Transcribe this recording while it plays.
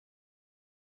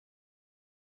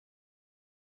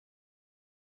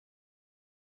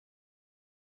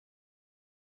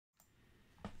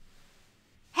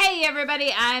Hey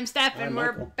everybody, I'm Steph and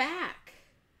we're Michael. back.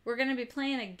 We're going to be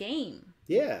playing a game.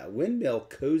 Yeah, Windmill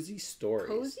Cozy Stories.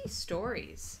 Cozy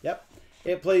Stories. Yep.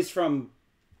 It plays from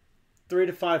 3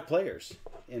 to 5 players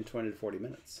in 20 to 40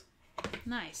 minutes.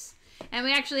 Nice. And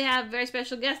we actually have a very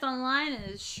special guest on the line, and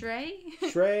it's Shrey.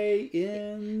 Shrey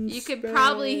in You could space.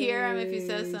 probably hear him if he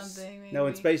says something. Maybe. No,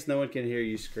 in space, no one can hear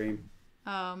you scream.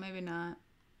 Oh, maybe not.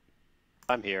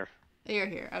 I'm here. You're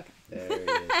here. Okay. There he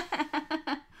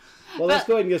is. Well, let's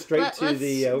go ahead and go straight to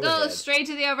the overhead. Go straight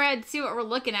to the overhead, see what we're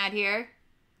looking at here.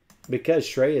 Because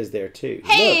Shrey is there too.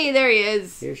 Hey, Look, there he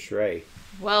is. here's Shrey.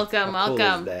 Welcome, How cool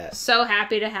welcome. is that? So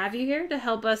happy to have you here to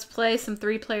help us play some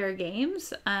 3-player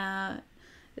games.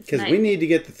 Because we need to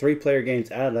get the 3-player games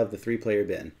out of the 3-player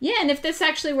bin. Yeah, and if this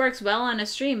actually works well on a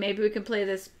stream, maybe we can play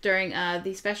this during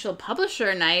the special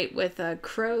publisher night with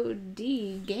Crow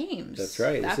D Games. That's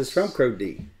right. This is from Crow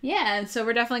D. Yeah, and so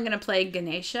we're definitely going to play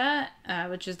Ganesha,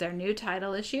 which is their new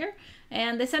title this year.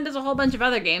 And they sent us a whole bunch of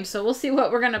other games, so we'll see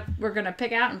what we're gonna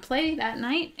pick out and play that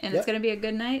night. And It's gonna be a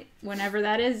good night, whenever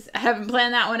that is. I haven't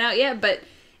planned that one out yet, but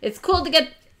it's cool to get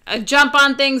a jump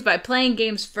on things by playing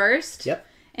games first. Yep.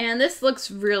 And this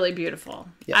looks really beautiful.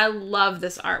 Yep. I love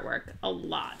this artwork a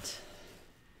lot.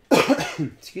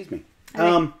 Excuse me.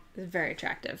 It's very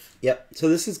attractive. Yep. So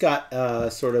this has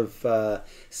got sort of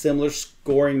similar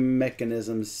scoring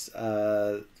mechanisms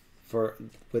to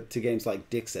games like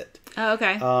Dixit. Oh,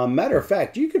 okay. Matter of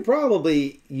fact, you could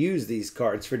probably use these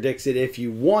cards for Dixit if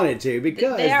you wanted to,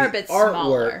 because they are a the bit artwork,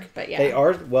 smaller, but yeah.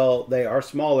 they are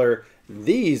smaller.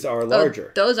 These are larger.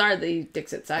 Oh, those are the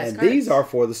Dixit size and cards. these are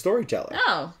for the storyteller.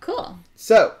 Oh, cool.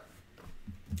 So,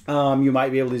 you might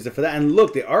be able to use it for that. And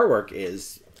look, the artwork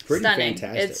is pretty Stunning.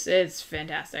 fantastic. It's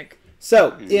fantastic.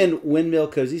 So, in Windmill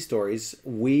Cozy Stories,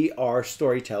 we are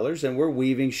storytellers and we're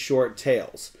weaving short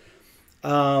tales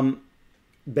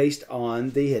based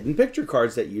on the hidden picture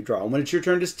cards that you draw. And when it's your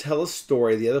turn to tell a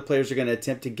story, the other players are going to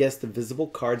attempt to guess the visible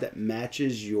card that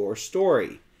matches your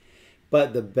story.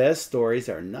 But the best stories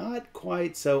are not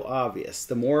quite so obvious.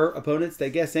 The more opponents they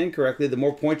guess incorrectly, the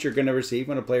more points you're going to receive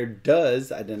when a player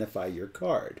does identify your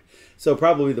card. So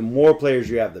probably the more players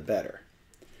you have, the better.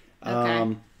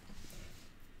 Okay.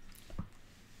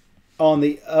 On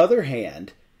the other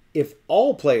hand, if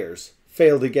all players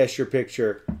fail to guess your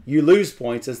picture, you lose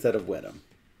points instead of win them.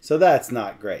 So that's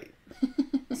not great.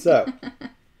 So,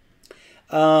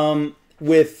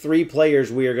 with 3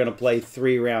 players, we are going to play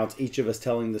 3 rounds, each of us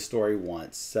telling the story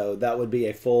once. So that would be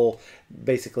a full,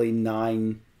 basically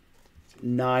 9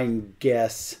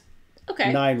 guess,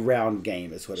 9 round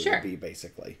game is what it would be,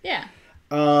 basically. Yeah.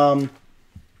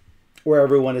 Where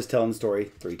everyone is telling the story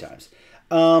 3 times.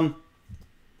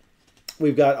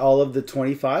 We've got all of the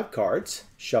 25 cards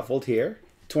shuffled here.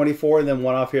 24 and then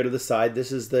 1 off here to the side.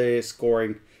 This is the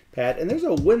scoring pad. And there's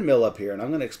a windmill up here, and I'm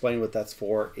going to explain what that's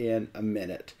for in a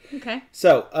minute. Okay.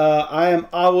 So, I am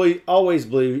always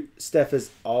blue. Steph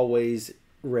is always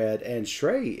red. And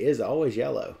Shrey is always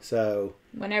yellow. So,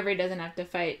 Whenever he doesn't have to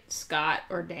fight Scott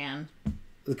or Dan.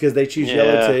 because they choose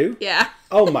yellow too? Yeah.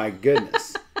 Oh my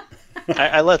goodness.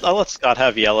 I'll let Scott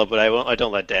have yellow, but I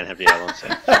don't let Dan have yellow. So.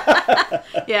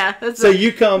 Yeah. That's So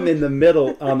you come in the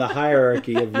middle on the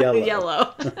hierarchy of yellow.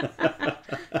 Yellow.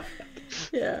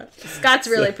 Yeah. Scott's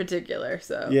really particular,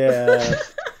 so. Yeah.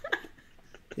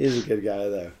 He's a good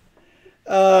guy,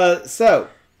 though. So,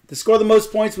 to score the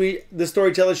most points, the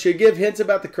storyteller should give hints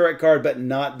about the correct card, but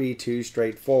not be too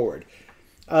straightforward.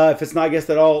 If it's not guessed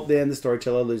at all, then the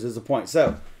storyteller loses a point.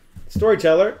 So,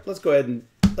 storyteller, let's go ahead and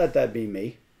let that be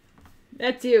me.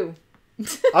 That's you.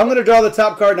 I'm going to draw the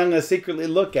top card, and I'm going to secretly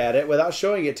look at it without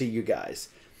showing it to you guys.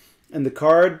 And the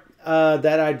card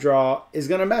that I draw is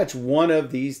going to match one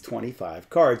of these 25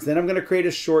 cards. Then I'm going to create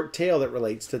a short tale that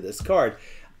relates to this card.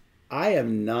 I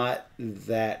am not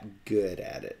that good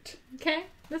at it. Okay,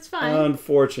 that's fine.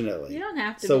 Unfortunately. You don't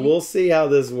have to So be. we'll see how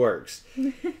this works.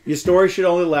 Your story should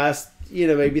only last,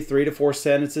 maybe 3 to 4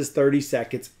 sentences, 30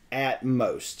 seconds at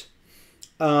most.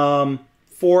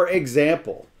 For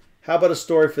example, how about a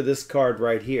story for this card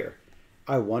right here?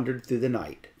 I wandered through the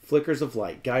night, flickers of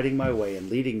light guiding my way and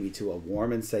leading me to a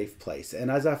warm and safe place.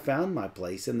 And as I found my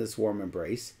place in this warm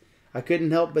embrace, I couldn't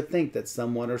help but think that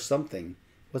someone or something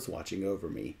was watching over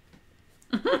me.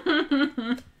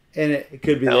 And it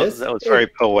could be this. That was very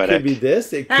poetic. It could be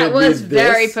this. It That could was be this.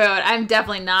 very poetic. I'm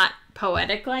definitely not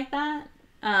poetic like that.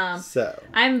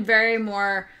 I'm very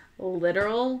more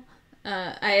literal.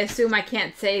 I assume I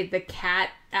can't say the cat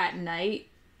at night.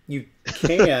 You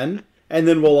can, and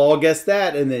then we'll all guess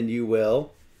that, and then you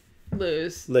will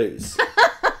Lose.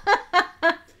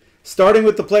 Starting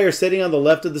with the player sitting on the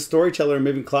left of the storyteller and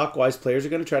moving clockwise, players are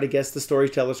going to try to guess the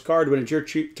storyteller's card. When it's your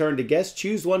turn to guess,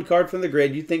 choose one card from the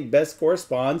grid you think best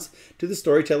corresponds to the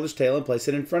storyteller's tale and place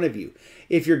it in front of you.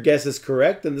 If your guess is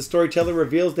correct, then the storyteller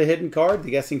reveals the hidden card.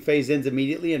 The guessing phase ends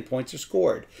immediately and points are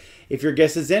scored. If your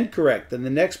guess is incorrect, then the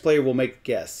next player will make a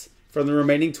guess from the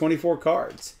remaining 24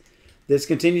 cards. This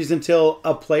continues until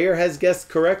a player has guessed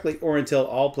correctly or until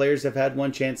all players have had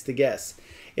one chance to guess.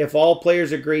 If all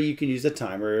players agree, you can use a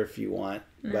timer if you want,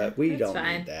 but we don't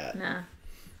need that. No.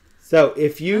 So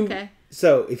if you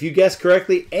guess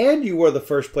correctly and you were the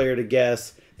first player to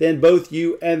guess, then both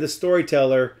you and the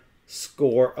storyteller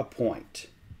score a point.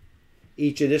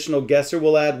 Each additional guesser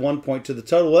will add 1 point to the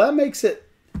total. Well, that makes it,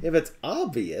 if it's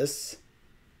obvious,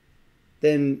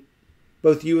 then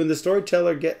both you and the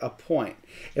storyteller get a point.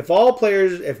 If no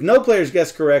players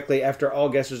guess correctly after all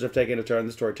guessers have taken a turn,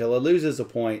 the storyteller loses a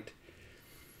point.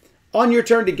 On your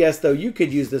turn to guess, though, you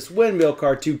could use this windmill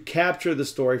card to capture the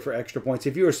story for extra points.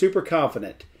 If you are super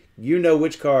confident, you know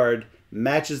which card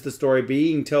matches the story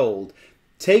being told.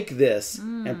 Take this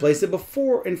and place it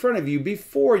in front of you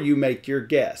before you make your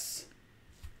guess.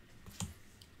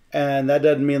 And that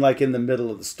doesn't mean like in the middle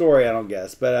of the story, I don't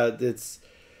guess, but it's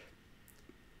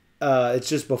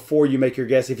just before you make your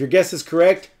guess. If your guess is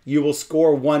correct, you will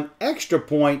score 1 extra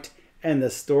point, and the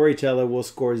storyteller will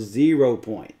score 0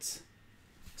 points.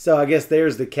 So I guess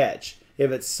there's the catch. If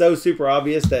it's so super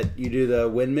obvious that you do the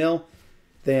windmill,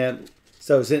 then...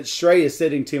 So since Shrey is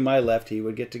sitting to my left, he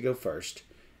would get to go first.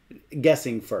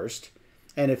 Guessing first.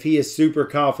 And if he is super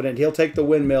confident, he'll take the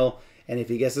windmill. And if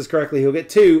he guesses correctly, he'll get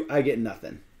 2. I get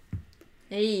nothing.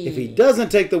 Hey. If he doesn't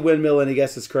take the windmill and he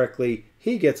guesses correctly,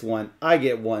 he gets 1. I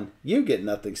get 1. You get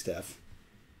nothing, Steph.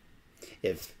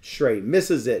 If Shrey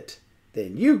misses it,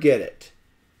 then you get it.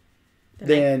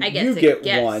 Then you get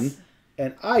 1.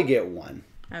 And I get 1.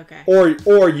 Okay.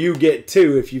 Or you get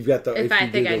 2 if you've got the. If I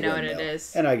think I know what it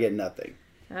is. And I get nothing.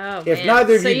 Oh, if man.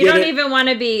 neither of so you you get don't it, even want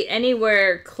to be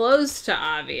anywhere close to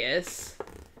obvious,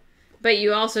 but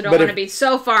you also don't want to be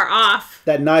so far off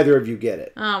that neither of you get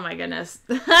it. Oh my goodness.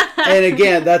 And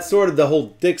again, that's sort of the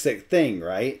whole Dixit thing,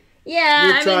 right?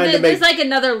 Yeah, I mean, there's like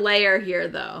another layer here,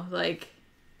 though. Like,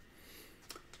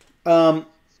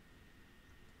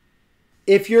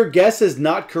 if your guess is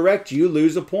not correct, you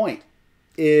lose a point.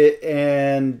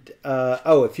 If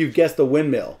you've guessed the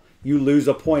windmill, you lose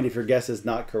a point if your guess is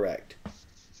not correct.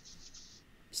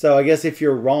 So I guess if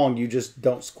you're wrong, you just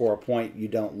don't score a point. You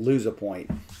don't lose a point.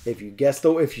 If you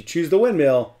choose the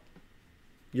windmill,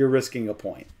 you're risking a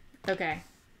point. Okay.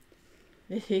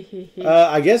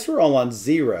 I guess we're all on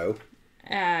 0.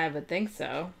 I would think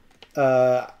so.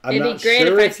 It'd be great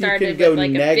if I started with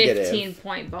like negative. A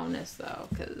 15-point bonus, though,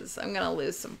 because I'm going to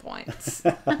lose some points.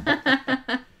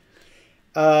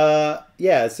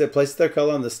 Yeah, so place their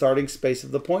color on the starting space of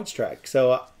the points track.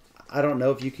 So I don't know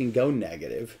if you can go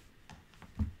negative.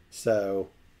 So.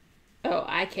 Oh,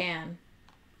 I can.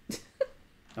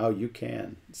 Oh, you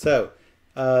can. So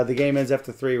the game ends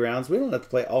after 3 rounds. We don't have to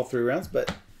play all 3 rounds,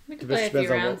 but we can play a few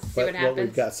rounds, see what happens.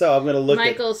 We've got. So I'm going to look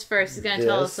Michael's first. He's going to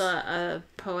tell us a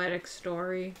poetic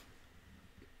story.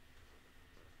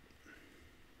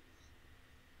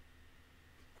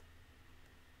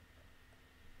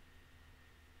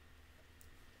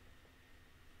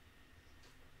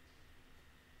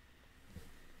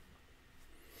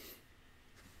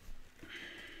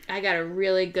 I got a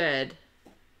really good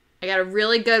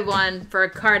one for a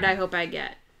card I hope I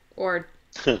get. Or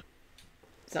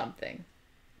something. I'm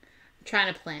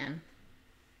trying to plan.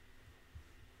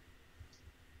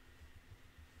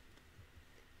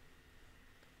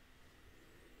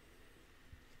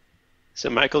 So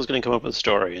Michael's going to come up with a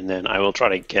story, and then I will try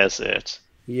to guess it.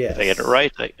 Yes. If I get it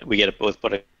right, we get it both,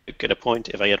 but I get a point.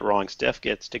 If I get it wrong, Steph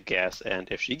gets to guess,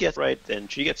 and if she gets right, then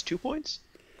she gets 2 points.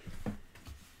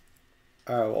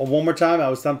 One more time.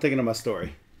 I'm thinking of my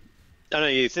story. No,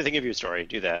 you think of your story.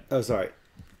 Do that. Oh, sorry.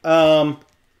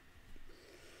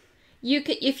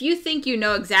 If you think you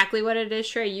know exactly what it is,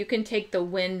 Shrey, you can take the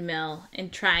windmill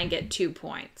and try and get 2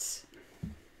 points.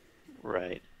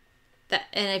 Right.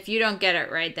 And if you don't get it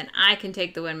right, then I can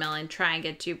take the windmill and try and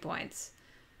get 2 points.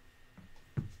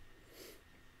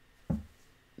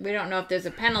 We don't know if there's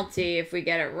a penalty if we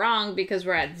get it wrong because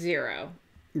we're at 0.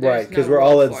 Right, because we're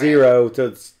all at 0, so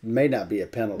it may not be a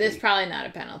penalty. There's probably not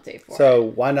a penalty for it. So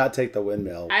why not take the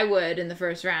windmill? I would in the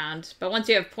first round, but once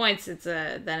you have points,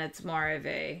 then it's more of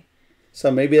a.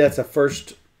 So maybe that's a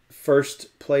first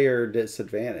player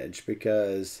disadvantage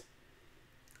because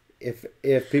if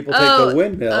people take the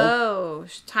windmill. Oh,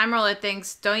 Time Roller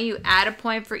thinks, don't you add a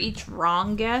point for each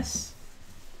wrong guess?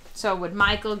 So would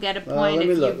Michael get a point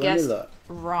if you guessed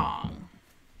wrong?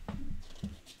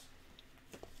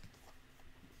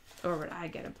 Or would I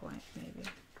get a point, maybe?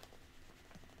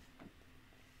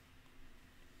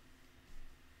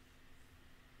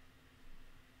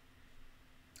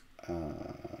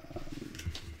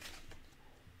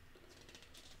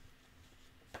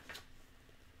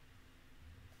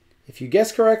 If you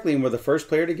guess correctly and were the first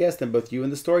player to guess, then both you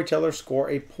and the storyteller score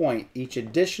a point. Each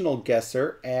additional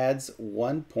guesser adds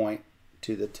 1 point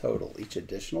to the total. Each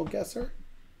additional guesser?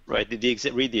 Right.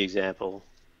 Read the example.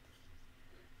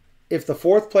 If the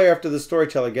fourth player after the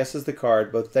storyteller guesses the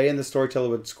card, both they and the storyteller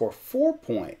would score 4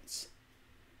 points.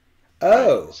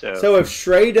 Oh, right, so if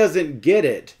Shrey doesn't get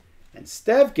it and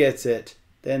Steph gets it,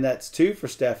 then that's 2 for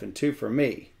Steph and 2 for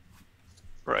me.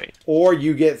 Right. Or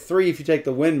you get 3 if you take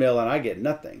the windmill and I get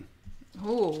nothing.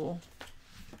 Ooh.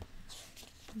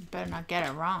 Better not get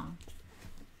it wrong.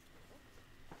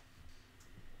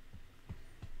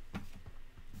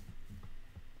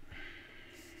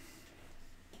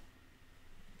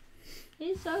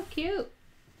 He's so cute.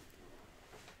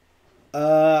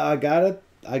 I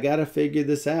gotta figure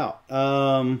this out.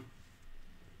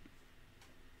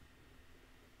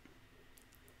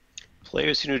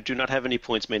 Players who do not have any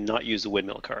points may not use the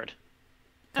windmill card.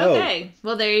 Okay.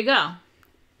 Well, there you go.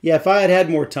 Yeah, if I had had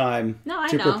more time No, I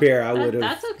to know. prepare, I would have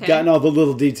That's okay. gotten all the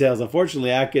little details.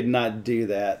 Unfortunately, I could not do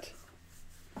that.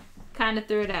 Kind of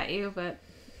threw it at you, but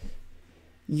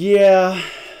Yeah.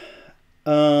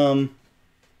 it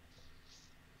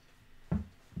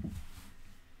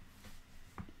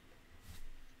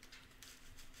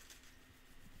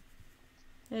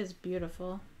is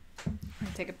beautiful. I'm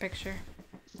gonna take a picture.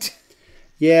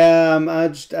 Yeah,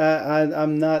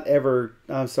 I'm not ever.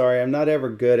 I'm sorry, I'm not ever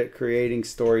good at creating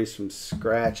stories from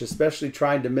scratch, especially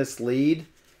trying to mislead.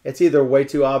 It's either way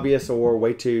too obvious or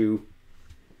way too.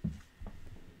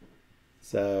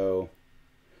 So,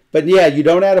 but yeah, you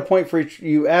don't add a point for each.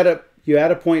 You add a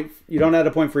point. You don't add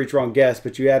a point for each wrong guess,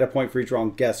 but you add a point for each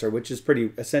wrong guesser, which is pretty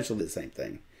essentially the same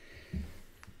thing.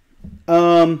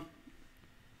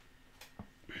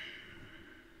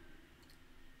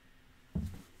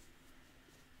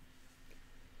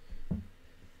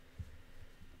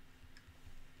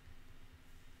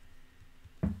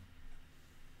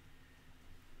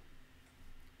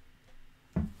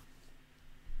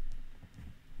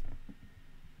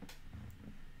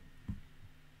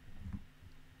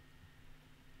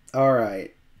 All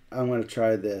right, I'm going to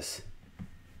try this.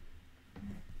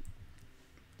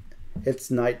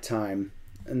 It's nighttime,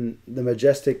 and the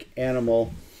majestic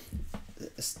animal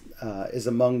is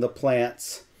among the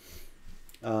plants.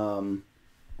 The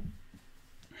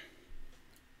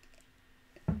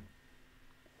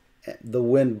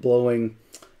wind blowing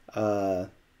all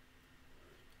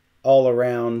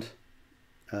around.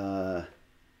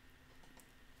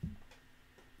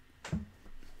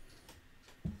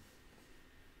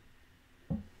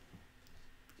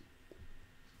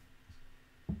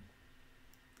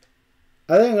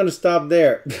 I think I'm going to stop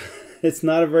there. It's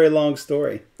not a very long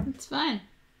story. It's fine.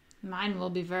 Mine will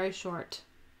be very short.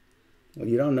 Well,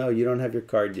 you don't know. You don't have your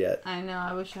card yet. I know.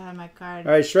 I wish I had my card.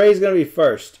 All right, Shrey's going to be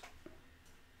first.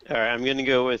 All right, I'm going to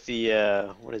go with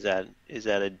the, what is that? Is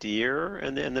that a deer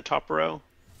in the top row?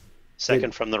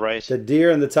 Second from the right. The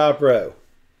deer in the top row.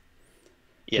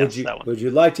 Yes, that one. Would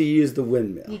you like to use the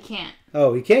windmill? You can't.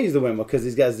 Oh, he can't use the windmill because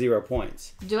he's got 0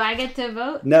 points. Do I get to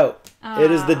vote? No,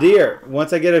 it is the deer.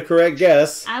 Once I get a correct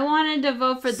guess. I wanted to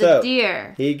vote for the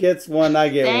deer. He gets 1, I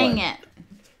get 1. Dang it.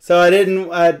 So I didn't,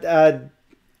 I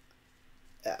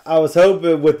was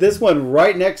hoping, with this one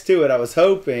right next to it, I was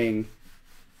hoping.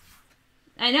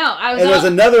 I know. And there's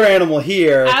another animal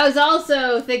here. I was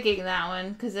also thinking that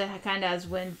one because it kind of has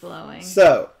wind blowing.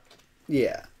 So,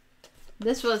 yeah.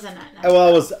 This wasn't at night.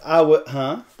 Well,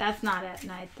 That's not at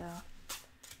night, though.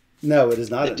 No, it is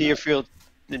not. The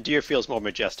deer feels more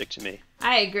majestic to me.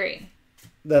 I agree.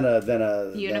 Than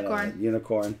a unicorn.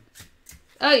 Unicorn.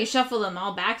 Oh, you shuffle them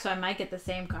all back, so I might get the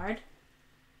same card.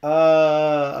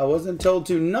 I wasn't told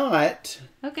to not.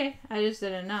 Okay, I just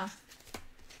didn't know.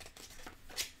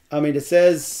 I mean, it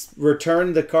says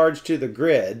return the cards to the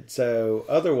grid, so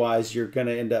otherwise you're going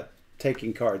to end up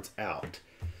taking cards out.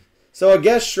 So I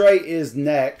guess Shrey is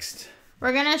next.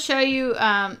 We're gonna show you.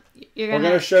 We're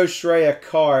gonna show Shrey a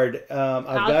card.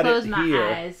 I'll close my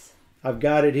eyes. I've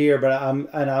got it here, but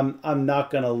I'm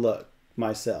not gonna look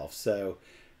myself. So,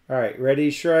 all right,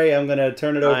 ready, Shrey? I'm gonna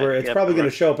turn it over. It's probably gonna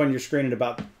show up on your screen in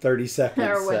about 30 seconds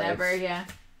or whenever. Yeah.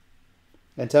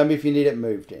 And tell me if you need it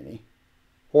moved any,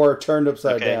 or turned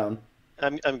upside down.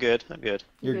 I'm good. I'm good.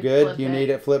 You're good. You need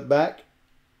it flipped back.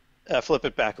 Flip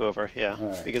it back over, yeah,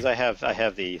 right. Because I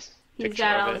have these. He's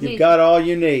got all. You've got all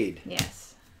you need.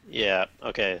 Yes. Yeah.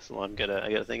 Okay. So I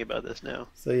gotta think about this now.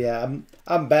 So yeah,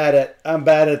 I'm bad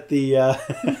at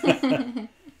the.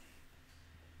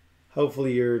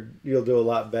 Hopefully you'll do a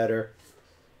lot better.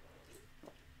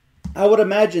 I would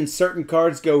imagine certain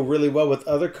cards go really well with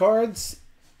other cards,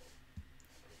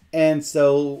 and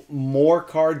so more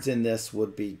cards in this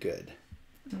would be good.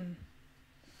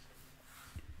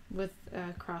 With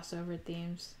crossover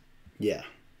themes. Yeah.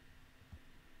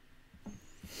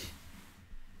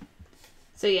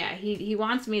 So yeah, he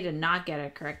wants me to not get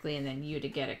it correctly and then you to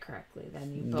get it correctly.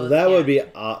 Then you both. That would be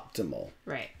optimal.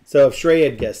 Right. So if Shrey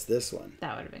had guessed this one,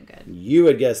 that would have been good. You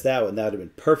had guessed that one. That would have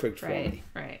been perfect for me.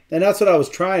 Right. And that's what I was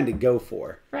trying to go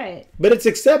for. Right. But it's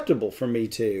acceptable for me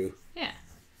to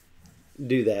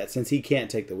do that since he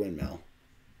can't take the windmill.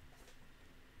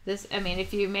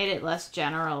 If you made it less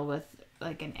general with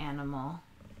like an animal,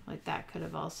 like that could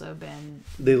have also been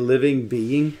the living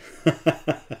being.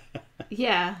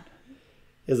 Yeah.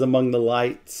 Is among the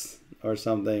lights or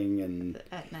something, and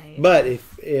at night. But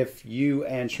if you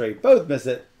and Shrey both miss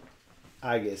it,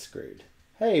 I get screwed.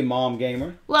 Hey, Mom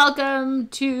Gamer. Welcome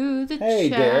to the chat. Hey,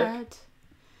 Derek.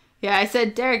 Yeah, I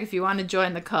said, Derek, if you want to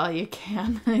join the call, you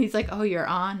can. He's like, oh, you're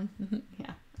on.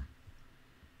 Yeah.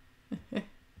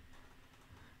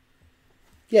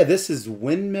 Yeah, this is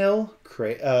Windmill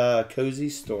Cozy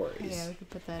Stories. Yeah, we could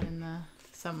put that in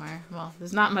somewhere. Well,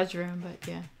 there's not much room, but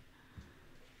yeah.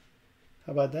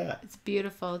 How about that? It's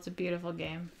beautiful. It's a beautiful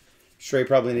game. Shrey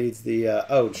probably needs the...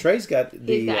 Shrey's got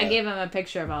the... I gave him a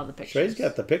picture of all the pictures. Shrey's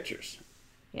got the pictures.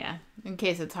 Yeah, in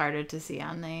case it's harder to see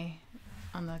on the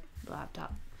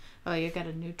laptop. Oh, you got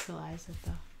to neutralize it,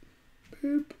 though.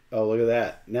 Boop. Oh, look at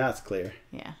that. Now it's clear.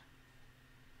 Yeah.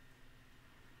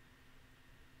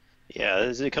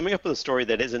 Yeah, coming up with a story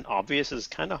that isn't obvious is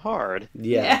kind of hard.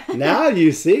 Yeah. Now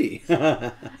you see.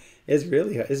 It's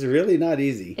really not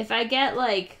easy. If I get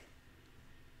like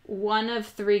one of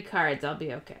 3 cards, I'll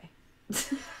be okay.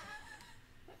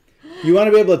 You want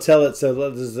to be able to tell it so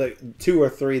there's like 2 or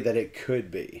 3 that it could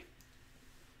be.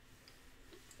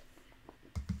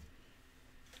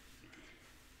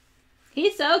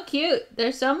 He's so cute.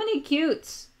 There's so many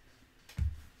cutes.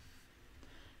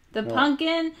 The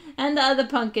pumpkin and the other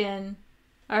pumpkin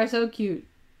are so cute.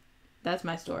 That's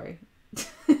my story.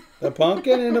 The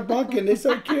pumpkin and the pumpkin, they're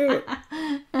so cute.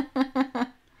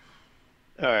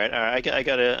 All right.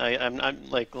 I'm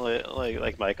like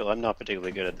Michael. I'm not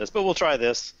particularly good at this, but we'll try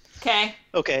this. Okay.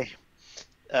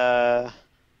 Let's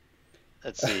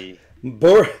see.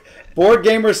 Board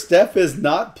gamer Steph is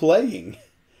not playing.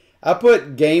 I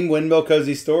put game Windmill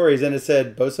Cozy Stories and it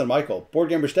said Bosun Michael. Board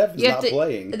gamer Steph is not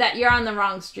playing. That you're on the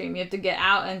wrong stream. You have to get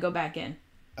out and go back in.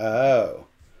 Oh.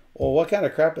 Well, what kind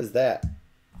of crap is that?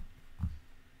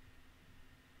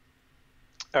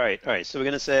 All right. So we're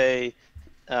gonna say.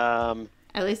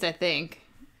 At least I think.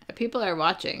 People are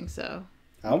watching, so.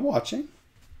 I'm watching.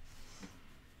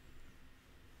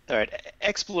 All right.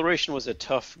 Exploration was a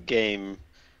tough game,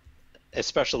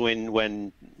 especially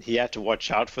when he had to watch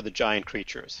out for the giant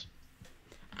creatures.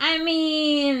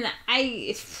 The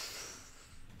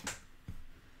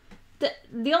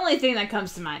only thing that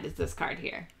comes to mind is this card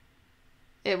here.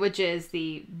 Which is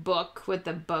the book with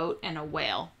the boat and a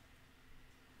whale.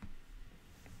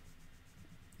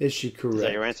 Is she correct? Is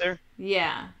that your answer?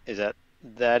 Yeah.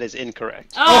 That is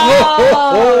incorrect.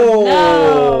 Oh,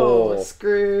 no!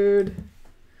 Screwed.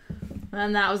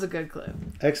 And that was a good clue.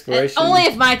 Exploration. Only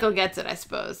if Michael gets it, I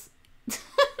suppose.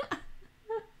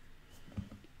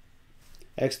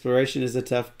 Exploration is a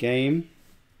tough game.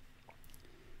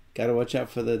 Gotta watch out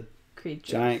for the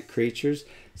giant creatures.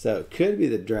 So it could be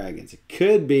the dragons. It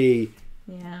could be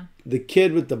the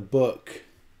kid with the book.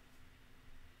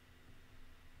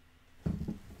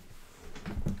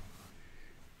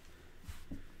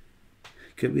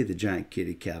 Could be the giant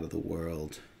kitty cat of the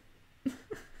world.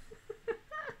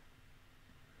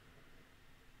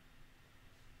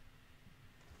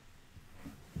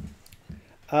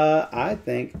 I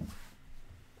think.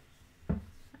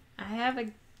 I have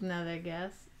another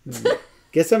guess.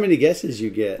 Guess how many guesses you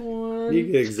get? 1. You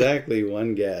get exactly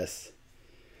 1 guess.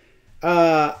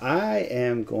 I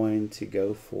am going to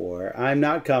go for. I'm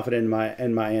not confident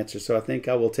in my answer, so I think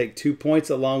I will take 2 points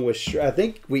along with. I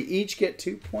think we each get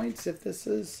 2 points if this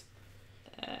is.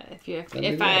 If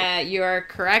you are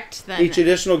correct, then each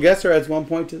additional guesser adds 1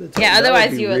 point to the total. Yeah,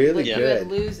 otherwise you would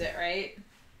lose it, right?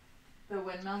 The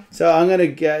windmill. So I'm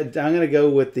gonna go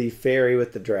with the fairy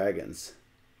with the dragons.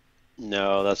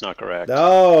 No, that's not correct.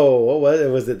 Oh, what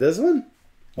was it? This one?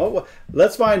 What?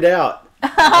 Let's find out.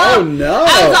 Oh no!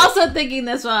 I was also thinking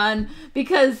this one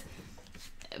because,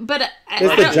 but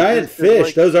it's the giant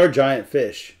fish. Those are giant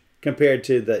fish compared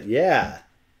to the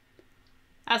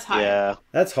That's hard. Yeah,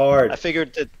 That's hard. I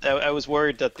figured that I was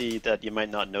worried that that you might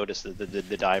not notice that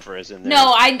the diver is in there.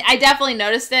 No, I definitely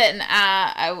noticed it,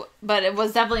 and but it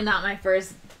was definitely not my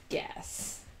first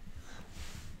guess.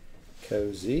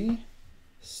 Cozy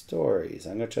Stories.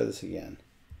 I'm gonna try this again.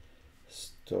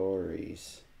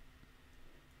 Stories.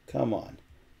 Come on.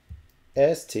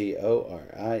 Stories.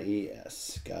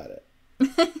 Got it.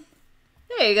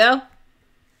 There you go.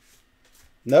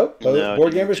 Nope. No,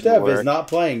 Board Gamer Steph is work. not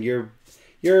playing. Your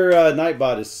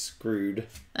Nightbot is screwed.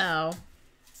 Oh.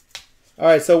 All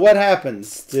right. So what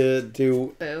happens?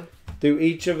 Do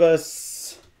each of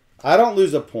us? I don't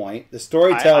lose a point. The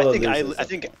storyteller loses a point.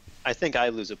 I think I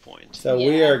lose a point. So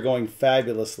we are going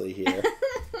fabulously here.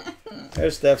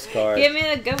 There's Steph's card. Give me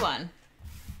a good one.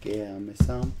 Give me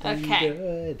something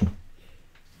good.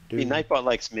 The Nightbot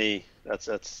likes me.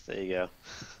 That's there you go.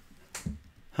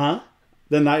 Huh?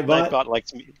 The Nightbot? Nightbot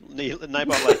likes me. The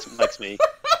Nightbot likes me.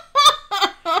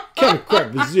 What kind of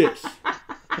crap is this?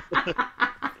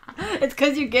 It's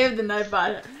because you gave the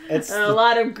Nightbot a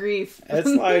lot of grief.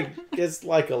 It's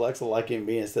like Alexa liking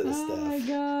me instead of Steph. Oh my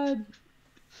god.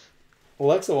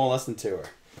 Alexa won't listen to her.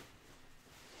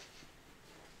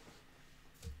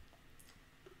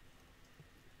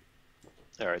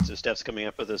 All right, so Steph's coming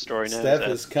up with a story now. Steph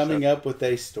is coming up with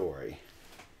a story.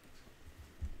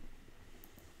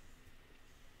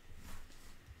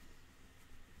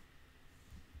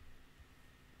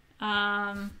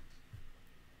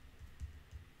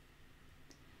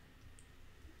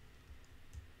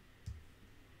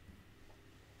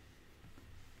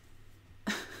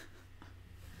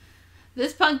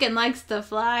 This pumpkin likes to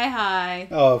fly high.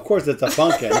 Oh, of course it's a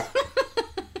pumpkin.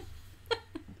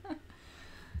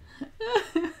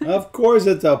 Of course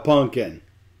it's a pumpkin.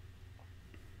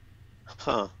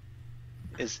 Huh.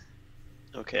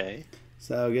 Okay.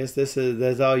 So I guess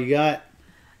that's all you got?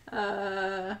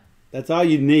 That's all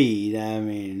you need, I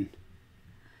mean.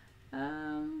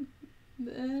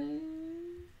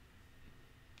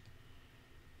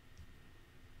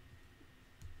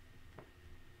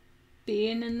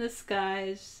 Being in the sky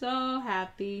is so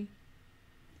happy.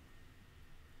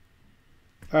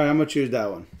 Alright, I'm going to choose that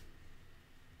one.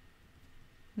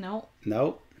 Nope.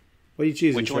 Nope. What are you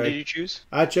choosing, Which one did you choose?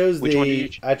 I chose Which one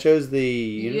did you I chose the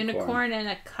unicorn. Unicorn in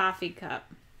a coffee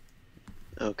cup.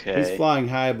 Okay. He's flying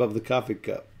high above the coffee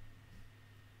cup.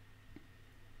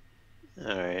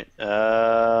 All right.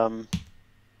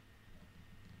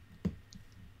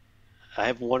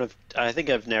 I think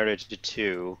I've narrowed it to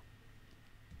two,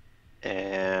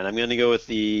 and I'm going to go with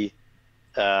the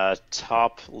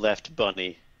top left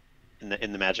bunny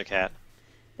in the magic hat.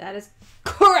 That is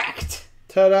correct.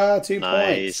 Ta-da! 2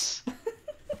 Nice. points.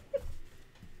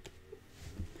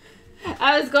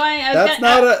 That's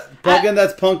not a pumpkin.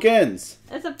 That's pumpkins.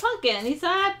 That's a pumpkin. He's so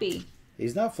happy.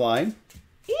 He's not flying.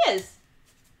 He is.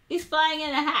 He's flying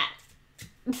in a hat.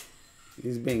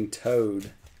 He's being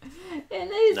towed. And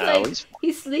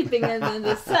he's sleeping in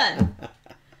the sun.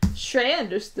 Shrey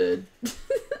understood.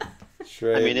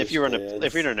 Shrey I mean, if you're in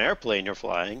an airplane, you're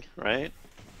flying, right?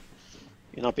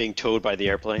 You're not being towed by the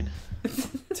airplane.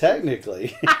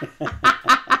 Technically.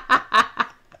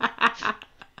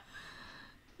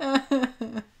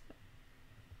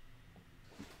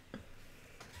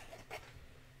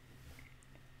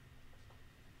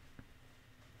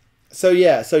 So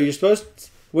you're supposed to,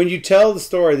 when you tell the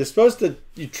story,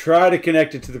 you try to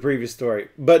connect it to the previous story,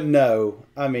 but no,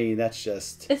 I mean that's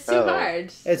just it's too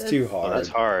hard. It's too hard. Oh, that's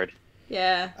hard.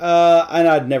 Yeah. And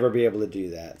I'd never be able to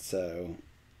do that. So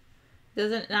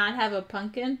does it not have a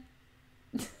pumpkin?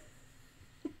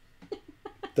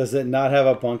 Does it not have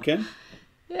a pumpkin?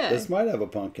 Yeah. This might have a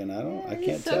pumpkin. I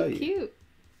can't tell you. He's so cute.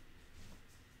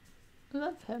 I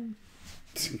love him.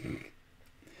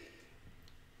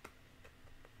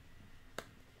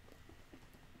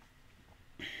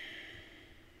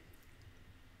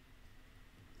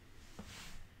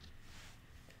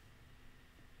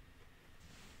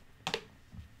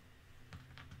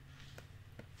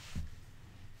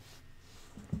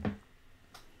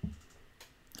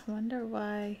 I wonder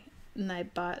why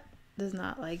Nightbot does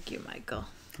not like you, Michael.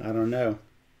 I don't know.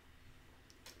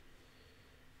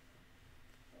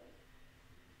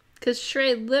 Because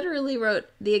Shrey literally wrote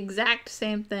the exact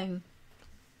same thing.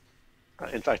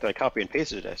 In fact, I copy and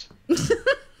pasted it. I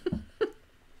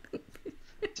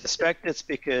suspect it's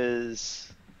because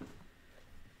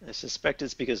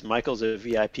Michael's a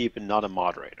VIP but not a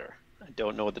moderator. I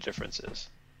don't know what the difference is.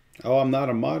 Oh, I'm not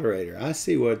a moderator. I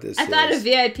see what this is. I thought a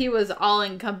VIP was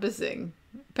all-encompassing.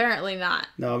 Apparently not.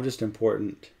 No, I'm just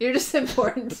important. You're just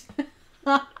important.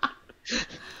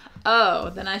 Oh,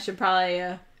 then I should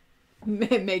probably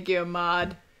make you a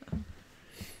mod.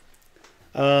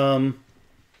 Because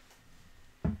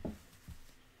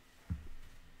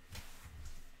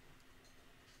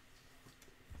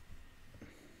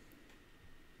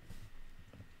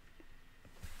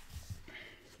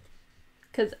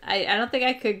I don't think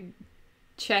I could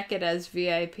check it as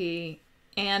VIP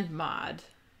and mod.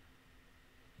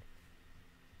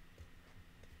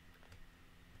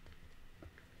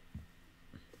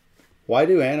 Why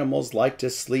do animals like to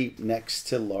sleep next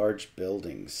to large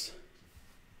buildings?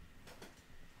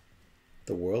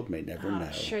 The world may never know.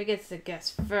 Shrey gets to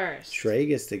guess first. Shrey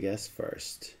gets to guess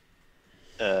first.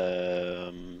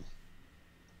 Well,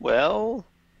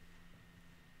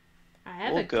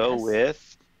 we'll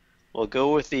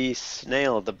go with the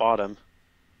snail at the bottom.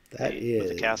 That is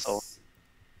the castle.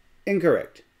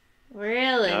 Incorrect.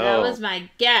 Really? No. That was my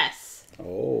guess.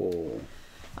 Oh.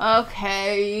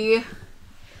 Okay.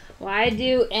 Why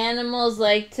do animals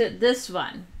like to... This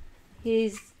one.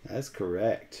 That's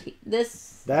correct.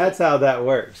 That's how that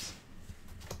works.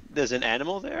 There's an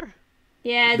animal there?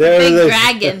 Yeah, it's a big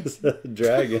dragon. It's a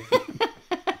dragon.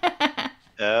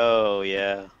 Oh,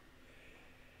 yeah.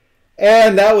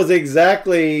 And that was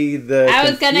exactly the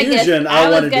confusion I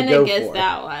wanted to go for. I was going to guess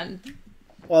that one.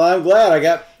 Well, I'm glad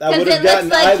I would have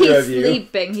gotten either of you. He's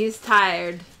sleeping. He's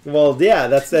tired. Well, yeah,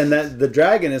 the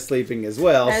dragon is sleeping as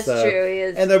well. That's true. He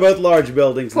is. And they're both large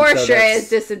buildings. Poor Shrey is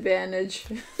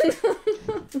disadvantaged.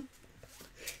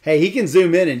 Hey, he can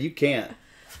zoom in and you can't.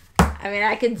 I mean,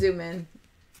 I can zoom in.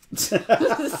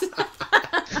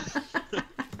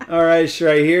 All right,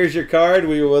 Shrey, here's your card.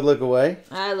 We would look away.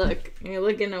 I look. You're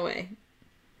looking away.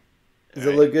 Does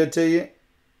it look good to you?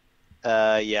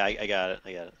 Yeah, I got it.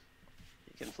 You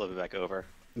can flip it back over.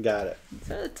 Got it.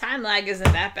 So the time lag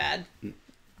isn't that bad.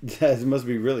 Yeah, it must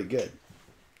be really good.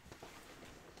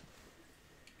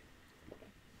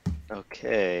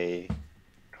 Okay.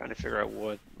 Trying to figure out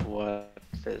what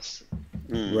this...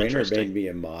 Rainer made me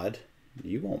a mod.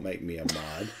 You won't make me a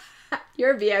mod.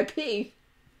 You're a VIP.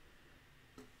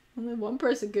 Only one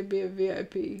person could be a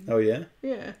VIP. Oh, yeah?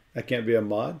 Yeah. I can't be a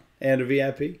mod and a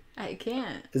VIP? I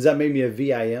can't. Does that make me a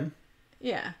VIM?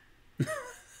 Yeah.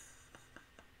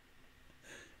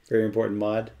 Very important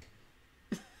mod.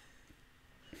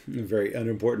 Very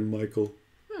unimportant Michael.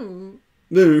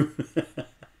 No.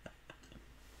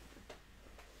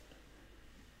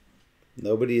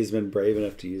 Nobody has been brave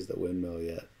enough to use the windmill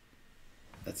yet.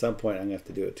 At some point, I'm going to have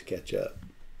to do it to catch up.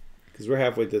 Because we're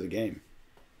halfway through the game.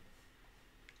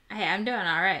 Hey, I'm doing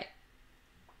all right.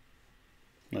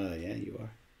 Oh, yeah, you are.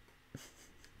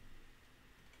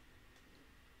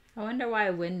 I wonder why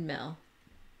windmill.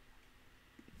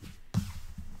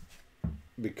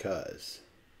 Because.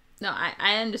 No,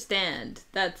 I understand.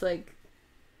 That's like...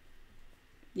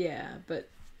 Yeah, but...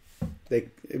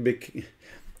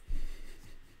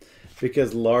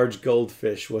 Because large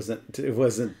goldfish wasn't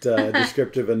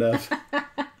descriptive enough.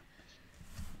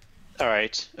 All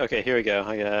right. Okay, here we go.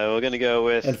 We're going to go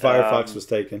with... And Firefox was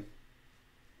taken.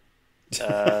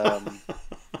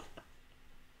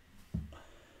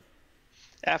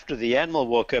 After the animal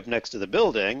woke up next to the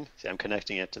building... See, I'm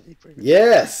connecting it to the previous...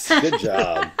 Yes! Good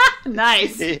job.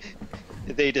 Nice.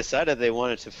 They decided they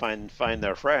wanted to find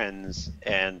their friends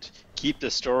and keep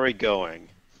the story going.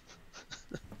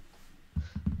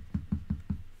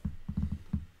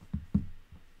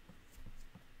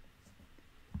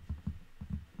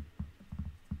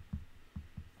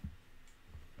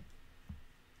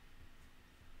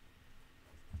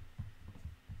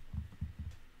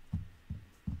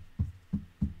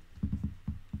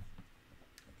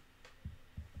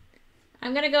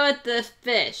 I'm going to go with the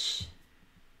fish.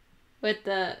 With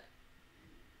the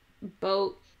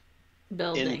boat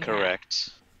building.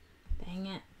 Incorrect. Dang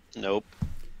it. Nope.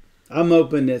 I'm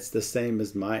hoping it's the same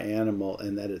as my animal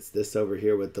and that it's this over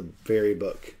here with the fairy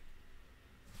book.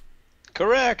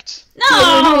 Correct.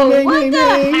 No! What the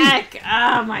heck?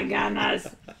 Oh my goodness.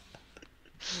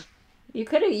 You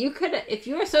could have, if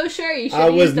you were so sure, you should have. I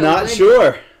was not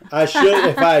sure. I should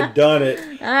if I had done it.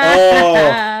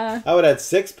 Oh, I would have had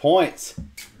 6 points.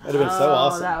 That would have been so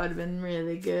awesome. That would have been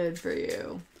really good for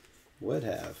you. Would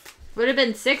have. Would have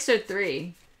been 6 or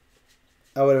 3.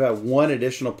 I would have had 1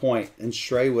 additional point, and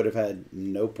Shrey would have had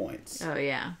no points. Oh,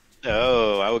 yeah.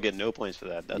 Oh, I would get no points for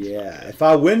that. That's yeah, if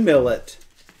I windmill it,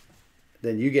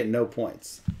 then you get no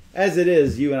points. As it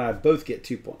is, you and I both get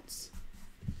 2 points.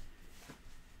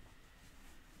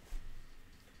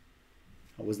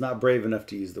 I was not brave enough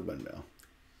to use the windmill.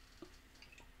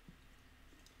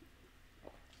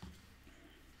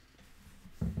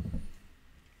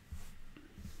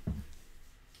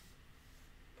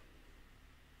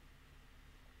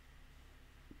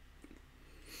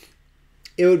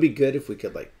 It would be good if we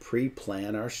could like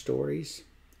pre-plan our stories,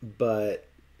 but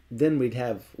then we'd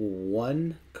have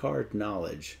one card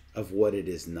knowledge of what it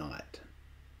is not.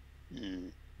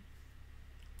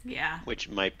 Yeah. Which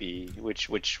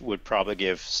would probably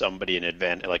give somebody an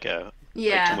advantage, like too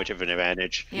much of an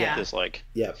advantage. Yeah. Just like.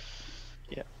 Yep.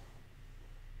 Yeah.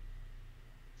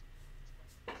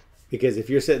 Because if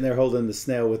you're sitting there holding the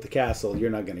snail with the castle, you're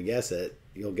not going to guess it.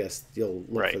 You'll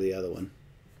look for the other one.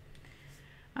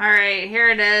 All right, here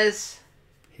it is.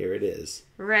 Here it is.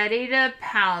 Ready to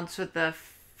pounce with the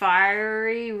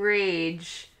fiery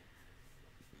rage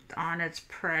on its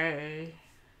prey.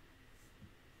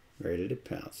 Ready to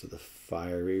pounce with a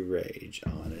fiery rage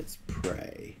on its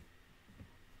prey.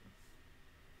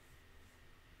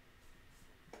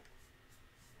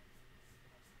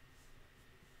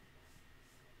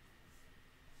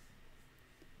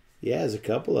 Yeah, there's a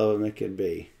couple of them it could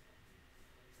be.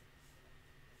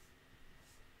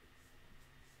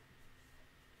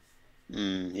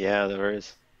 Yeah, there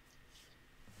is.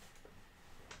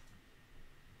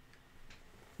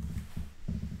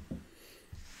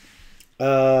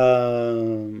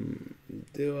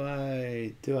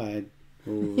 Do I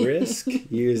risk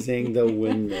using the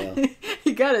windmill?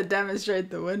 You gotta demonstrate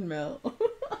the windmill.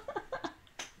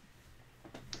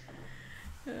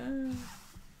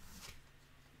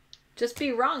 Just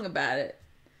be wrong about it.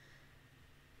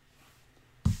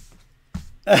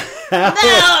 No!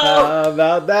 How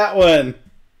about that one?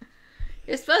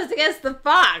 You're supposed to guess the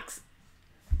fox.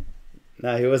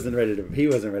 No, he wasn't ready to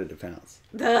pounce.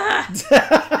 He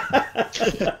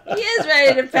is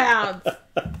ready to pounce.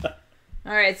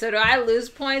 All right, so do I lose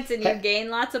points and you gain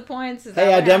lots of points?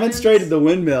 Hey, I demonstrated the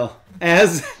windmill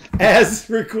as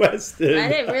requested. I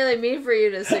didn't really mean for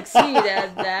you to succeed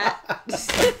at that.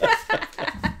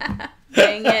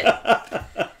 Dang it.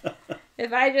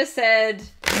 If I just said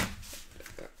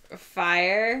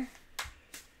fire.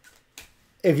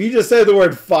 If you just say the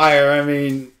word fire, I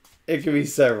mean, it could be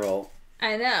several.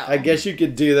 I know. I guess you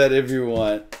could do that if you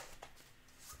want.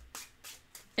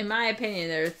 In my opinion,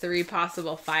 there are 3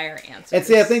 possible fire answers. And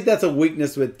see, I think that's a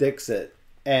weakness with Dixit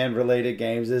and related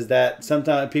games is that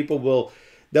sometimes people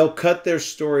they'll cut their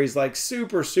stories like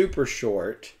super, super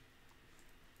short.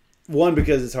 1,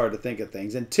 because it's hard to think of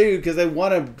things. And 2, because they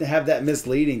want to have that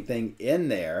misleading thing in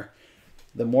there.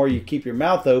 The more you keep your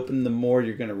mouth open, the more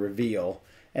you're going to reveal.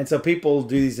 And so people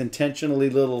do these intentionally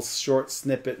little short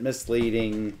snippet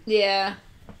misleading. Yeah.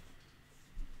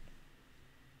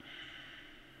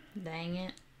 Dang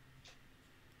it.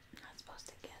 Not supposed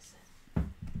to guess it.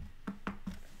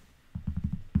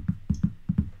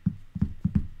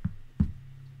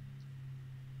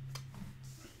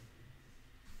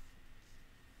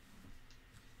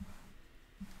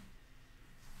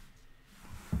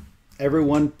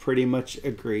 Everyone pretty much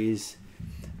agrees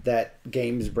that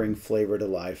games bring flavor to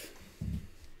life.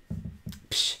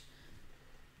 Psh.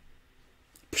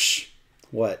 Psh.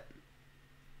 What?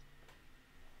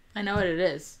 I know what it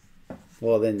is.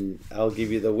 Well, then I'll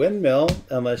give you the windmill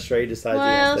unless Shrey decides he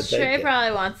wants to take Shrey it.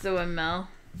 probably wants the windmill.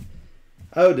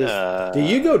 Oh, do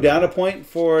you go down a point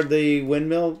for the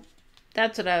windmill?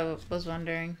 That's what I was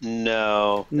wondering.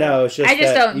 No. No, it's just I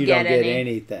just that don't you get don't get any.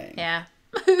 anything. Yeah.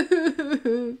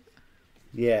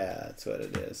 Yeah, that's what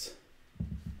it is.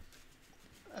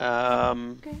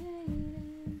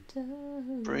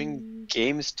 Bring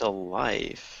games to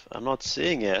life. I'm not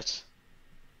seeing it.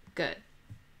 Good.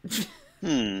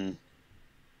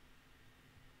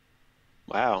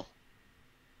 Wow.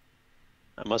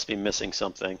 I must be missing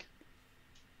something.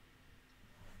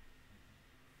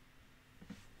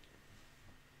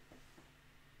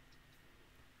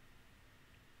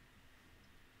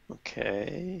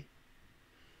 Okay.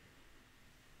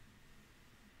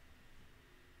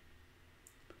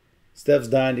 Steph's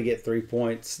dying to get 3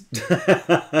 points.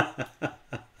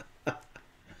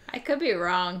 I could be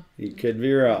wrong. You could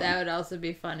be wrong. That would also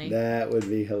be funny. That would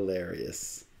be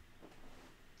hilarious.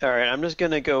 All right, I'm just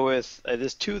gonna go with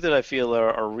there's 2 that I feel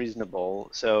are reasonable.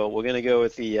 So we're gonna go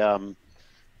with the No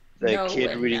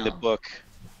kid reading the windmill. book.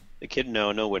 The kid,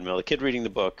 no windmill. The kid reading the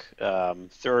book.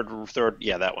 Third,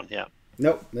 yeah, that one, yeah.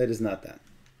 Nope, that is not that.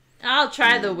 I'll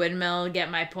try the windmill and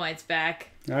get my points back.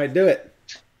 All right, do it.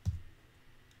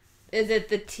 Is it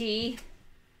the T?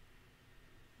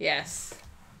 Yes.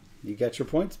 You got your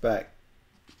points back.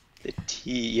 The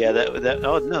T, yeah, that.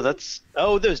 Oh no,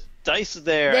 there's dice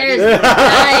there. There's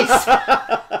dice.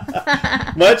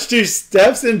 Much to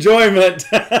Steph's enjoyment.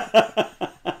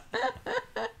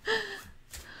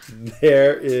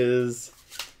 There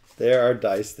are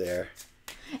dice there.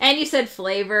 And you said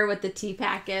flavor with the tea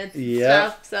packets. Yeah.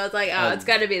 Stuff, so I was like, oh, it's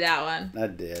got to be that one. I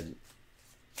did.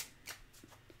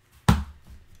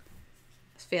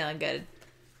 feeling good.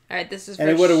 All right, this is and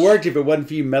it would have worked if it wasn't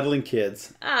for you meddling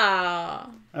kids. Oh.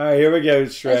 All right, here we go,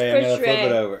 Shrey. I'm going to flip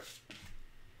it over.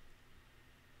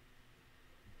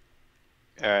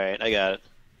 All right, I got it.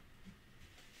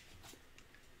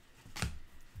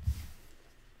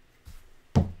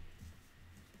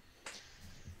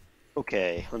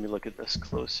 Okay, let me look at this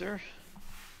closer.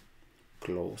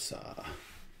 Closer.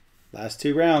 Last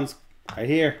 2 rounds. Right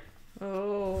here.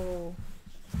 Oh.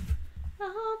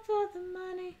 All for the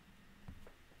money.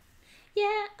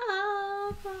 Yeah,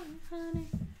 all for the honey.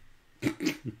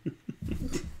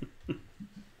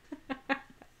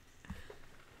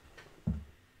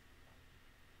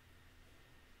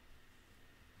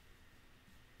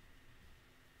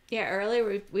 Yeah,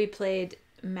 earlier we played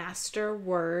Master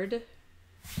Word.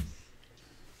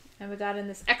 And we got in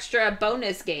this extra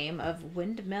bonus game of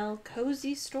Windmill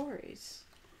Cozy Stories.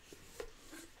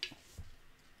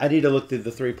 I need to look through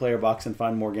the 3-player box and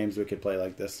find more games we could play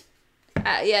like this.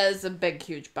 Yeah, there's a big,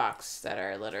 huge box that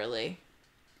are literally...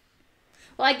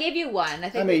 Well, I gave you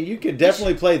one. I mean, you could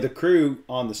definitely play The Crew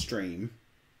on the stream.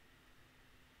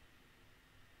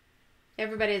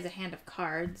 Everybody has a hand of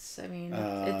cards. I mean,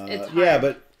 it's hard. Yeah,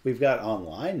 but we've got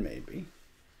online, maybe.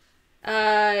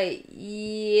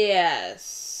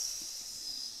 Yes.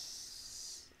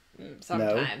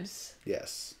 Sometimes. No.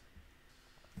 Yes.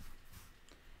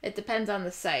 It depends on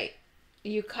the site.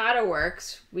 Yukata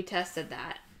works. We tested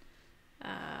that.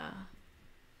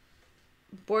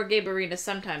 Board Game Arena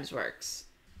sometimes works,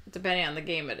 depending on the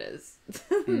game it is.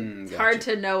 It's hard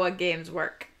to know what games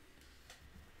work.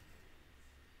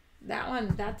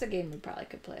 That's a game we probably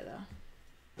could play, though.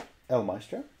 El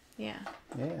Maestro? Yeah.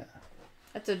 Yeah.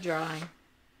 That's a drawing.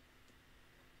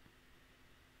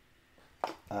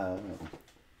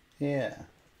 Yeah.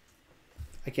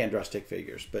 I can't draw stick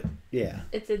figures, but yeah.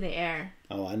 It's in the air.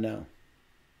 Oh, I know.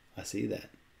 I see that.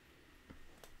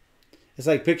 It's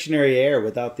like Pictionary Air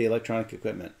without the electronic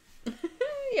equipment.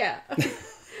 Yeah.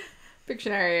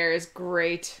 Pictionary Air is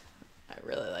great. I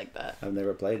really like that. I've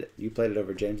never played it. You played it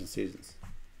over James and Susan's.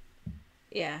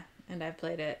 Yeah, and I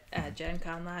played it at Gen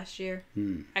Con last year.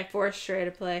 Hmm. I forced Shrey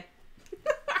to play.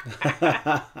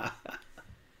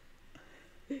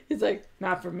 He's like,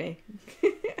 not for me.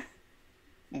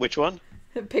 Which one?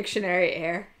 Pictionary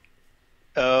Air.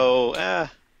 Oh,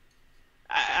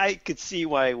 I could see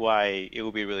why it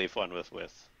would be really fun with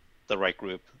the right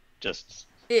group. Just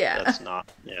that's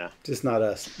not just not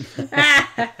us.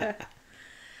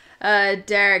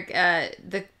 Derek,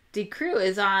 the crew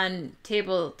is on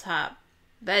tabletop.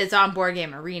 That is on Board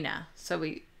Game Arena, so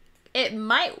it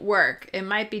might work. It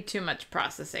might be too much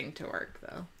processing to work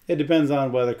though. It depends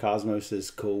on whether Cosmos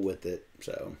is cool with it.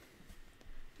 So.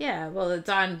 Yeah, well, it's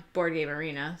on Board Game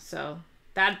Arena, so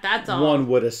that's all. One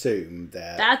would assume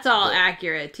that. That's all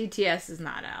accurate. TTS is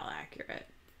not all accurate.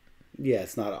 Yeah,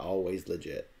 it's not always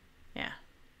legit. Yeah.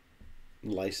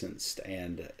 Licensed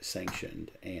and sanctioned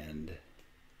and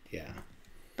yeah.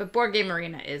 But Board Game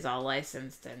Arena is all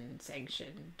licensed and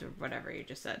sanctioned, or whatever you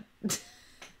just said.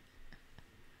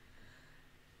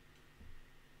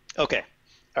 Okay.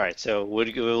 All right, so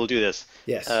we'll do this.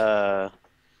 Yes.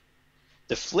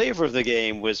 The flavor of the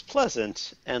game was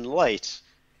pleasant and light.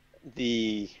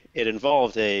 It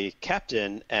involved a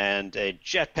captain and a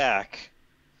jetpack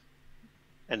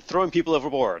and throwing people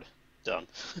overboard. Done.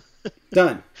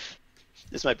 Done.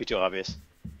 This might be too obvious.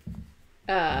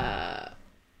 What?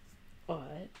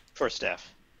 For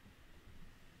Steph.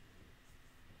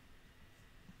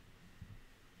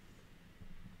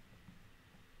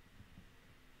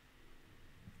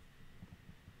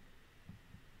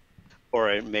 Or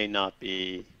it may not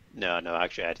be. No,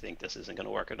 actually, I think this isn't going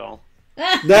to work at all.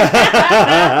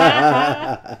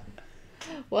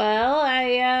 Well,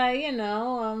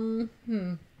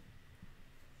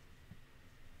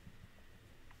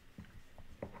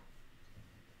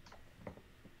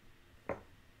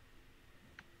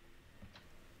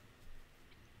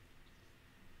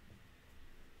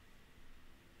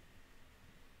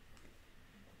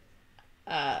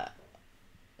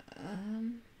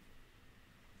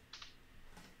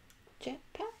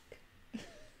 jetpack?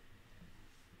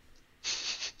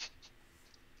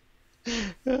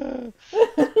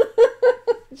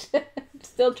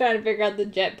 Still trying to figure out the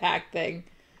jetpack thing.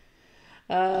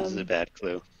 This is a bad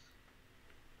clue.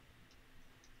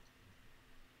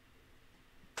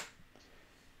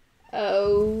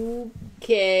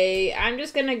 Okay, I'm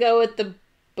just gonna go with the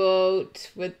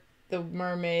boat with the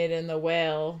mermaid and the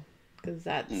whale, because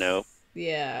that's... Nope.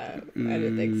 Yeah, I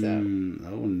didn't think so.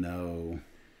 Oh no.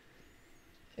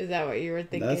 Is that what you were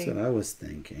thinking? That's what I was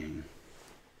thinking.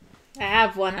 I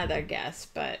have one other guess,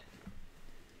 but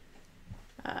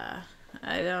I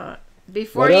don't...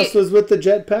 Before What else was with the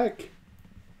jetpack?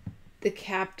 the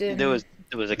captain. There was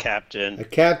a captain. A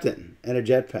captain and a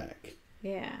jetpack.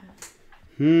 Yeah.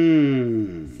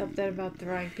 Hmm. Something about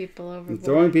throwing people overboard.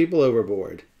 Throwing people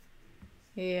overboard.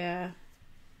 Yeah.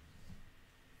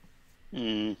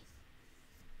 Hmm.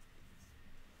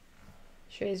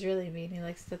 Shrey's really mean. He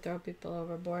likes to throw people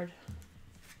overboard.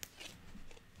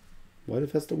 What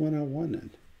if that's the one I wanted?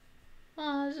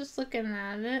 Oh, I was just looking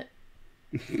at it.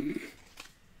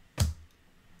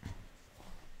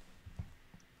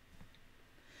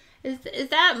 Is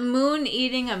that moon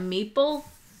eating a meeple?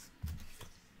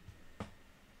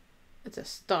 It's a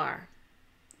star.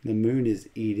 The moon is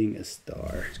eating a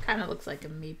star. Which kind of looks like a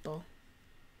meeple.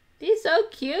 He's so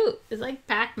cute. It's like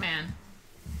Pac-Man.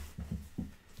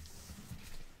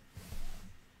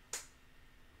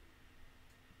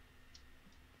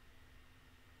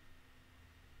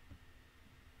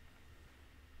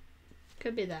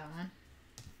 Could be that one.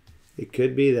 It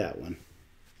could be that one.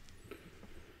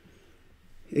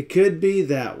 It could be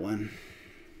that one.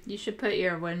 You should put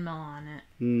your windmill on it.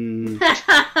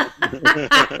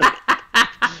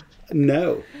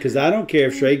 No, because I don't care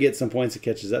if Shrey gets some points and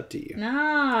catches up to you.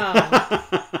 No.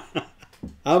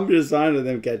 I'm just fine with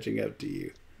them catching up to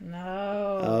you.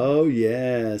 No. Oh,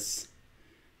 yes.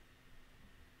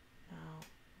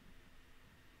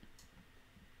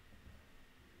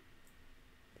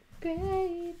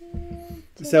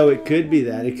 So it could be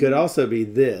that. It could also be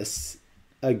this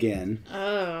again.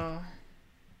 Oh.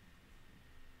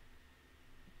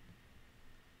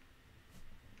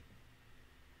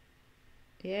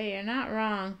 Yeah, you're not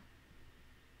wrong.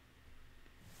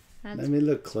 That's Let me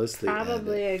look closely at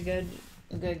probably it.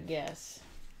 a good guess.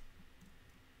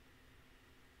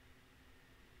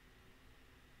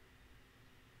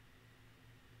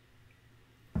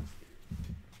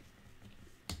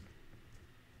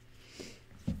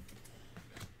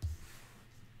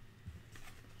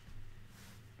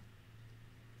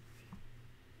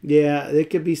 Yeah,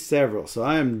 it could be several. So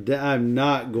I'm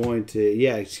not going to.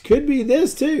 Yeah, it could be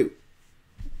this too.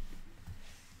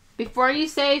 Before you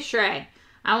say Shrey,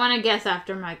 I want to guess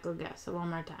after Michael guess. So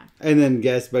one more time. And then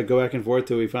guess, but go back and forth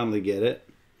till we finally get it.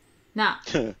 No,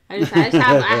 I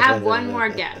have one more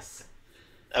guess.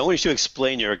 I want you to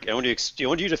explain your. I want you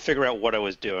to figure out what I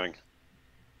was doing.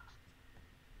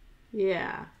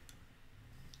 Yeah.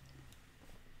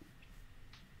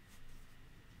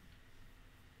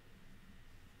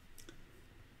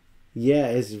 Yeah,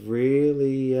 it's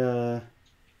really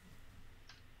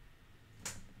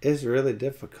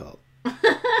difficult.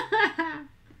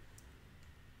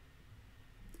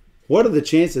 What are the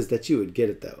chances that you would get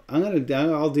it though?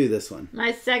 I'll do this one.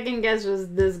 My second guess was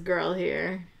this girl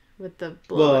here with the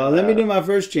blood. Well, let me do my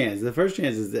first chance. The first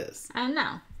chance is this. I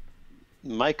know.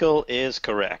 Michael is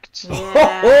correct.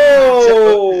 Yeah.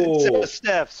 Oh! So,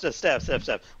 Steph.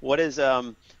 What's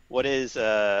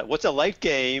a light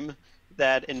game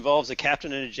that involves a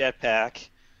captain in a jetpack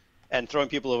and throwing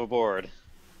people overboard?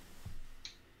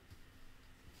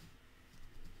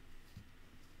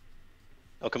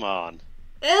 Oh, come on.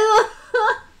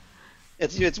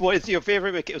 It's your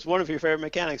favorite. It's one of your favorite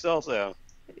mechanics, also.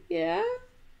 Yeah.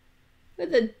 So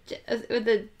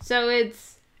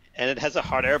it's And it has a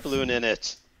hot air balloon in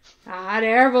it. a hot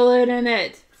air balloon in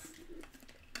it.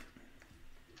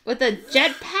 With a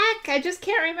jetpack? I just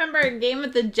can't remember a game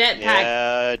with the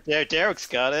jetpack. Yeah, Derek's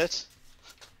got it.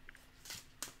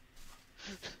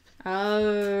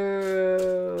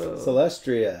 Oh.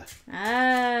 Celestria.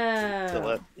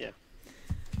 Oh. Yeah.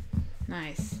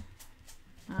 Nice.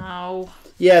 Oh.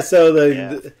 Yeah,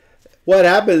 so what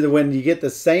happens when you get the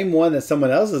same one that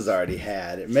someone else has already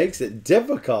had? It makes it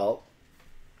difficult.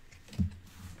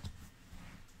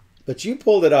 But you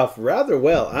pulled it off rather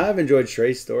well. I've enjoyed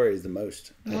Shrey's stories the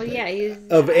most. Well, yeah, he's...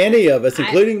 Of any of us,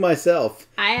 including myself.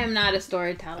 I am not a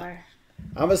storyteller.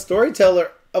 I'm a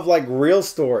storyteller of, like, real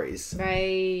stories.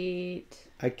 Right.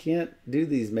 I can't do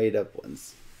these made-up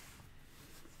ones.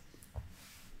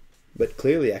 But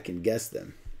clearly I can guess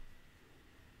them.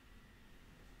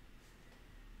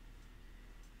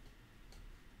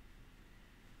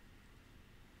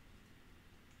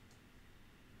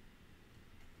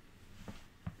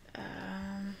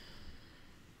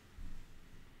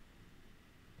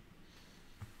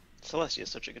 Celestia is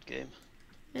such a good game.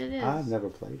 It is. I've never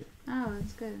played it. Oh,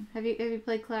 that's good. Have you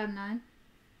played Cloud 9?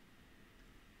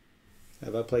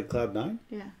 Have I played Cloud 9?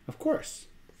 Yeah. Of course.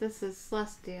 This is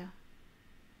Celestia.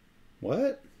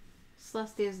 What?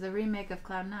 Celestia is the remake of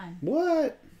Cloud 9.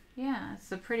 What? Yeah, it's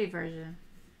the pretty version.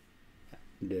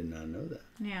 Did not know that.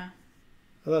 Yeah.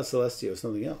 I thought Celestia was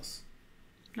something else.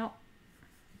 Nope.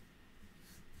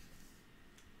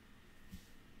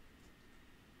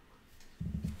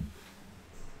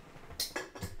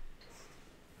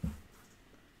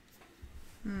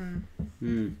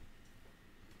 Hmm.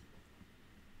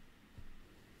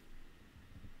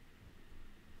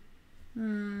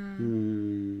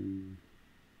 Hmm.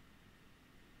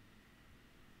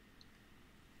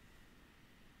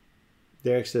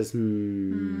 Derek says,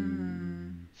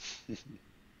 I'm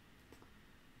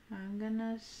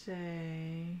gonna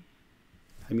say,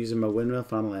 I'm using my windmill.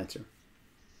 Final answer.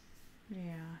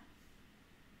 yeah.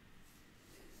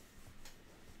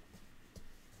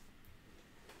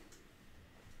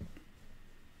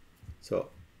 So,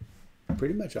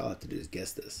 pretty much all I have to do is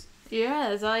guess this. Yeah,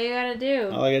 that's all you gotta do.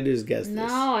 All I gotta do is guess this.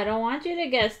 No, I don't want you to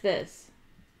guess this.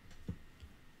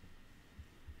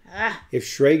 Ah. If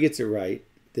Shrey gets it right,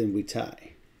 then we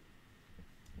tie.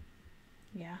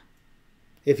 Yeah.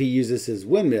 If he uses his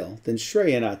windmill, then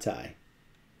Shrey and I tie.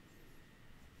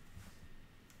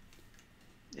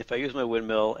 If I use my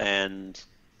windmill and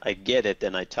I get it,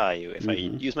 then I tie you. If I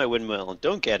use my windmill and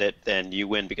don't get it, then you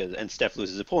win and Steph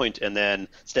loses a point, and then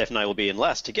Steph and I will be in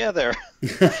last together.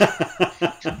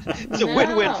 It's a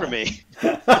win-win for me.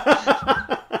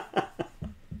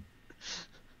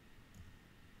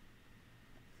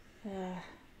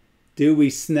 Do we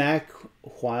snack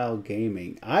while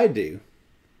gaming? I do.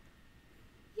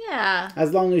 Yeah.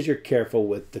 As long as you're careful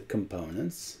with the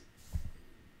components.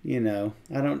 You know,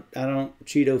 I don't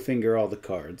Cheeto finger all the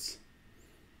cards.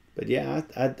 But yeah,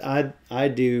 I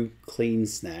do clean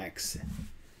snacks.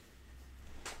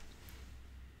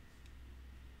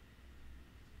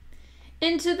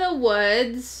 Into the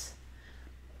woods,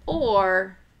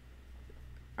 or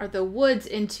are the woods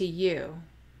into you?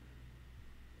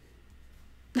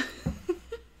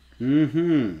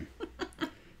 Mm-hmm.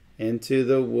 Into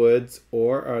the woods,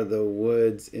 or are the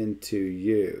woods into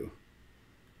you?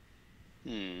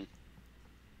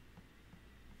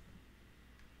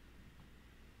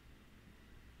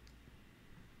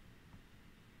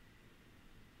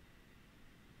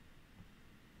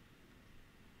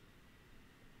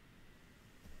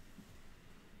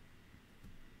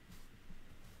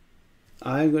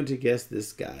 I'm going to guess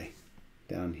this guy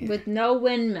down here. With no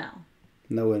windmill.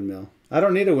 No windmill. I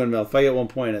don't need a windmill. If I get 1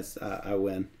 point, I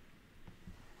win.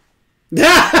 But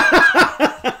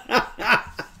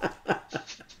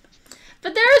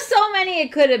there are so many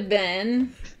it could have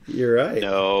been. You're right.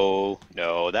 No,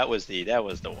 that was the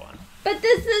one. But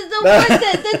this is the one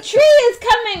that the tree is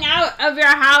coming out of your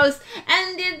house,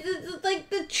 and it's like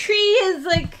the tree is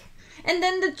like, and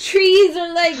then the trees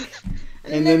are like,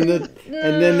 and then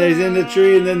there's in the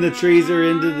tree, and then the trees are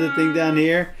into the thing down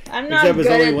here. I'm not good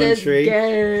at this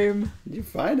game. You're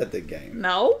fine at the game.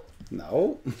 No.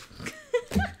 No.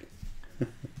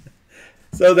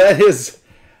 So that is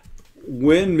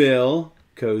Windmill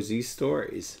Cozy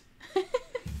Stories.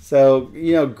 So,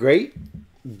 you know, great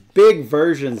big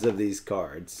versions of these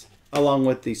cards, along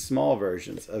with the small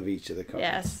versions of each of the cards.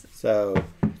 Yes. So,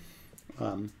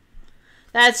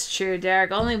 that's true,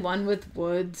 Derek. Only one with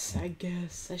woods, I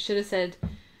guess. I should have said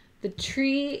the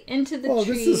tree into the trees. Well,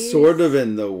 this is sort of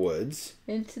in the woods.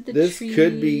 Into the trees. This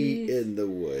could be in the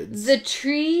woods. The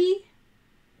tree.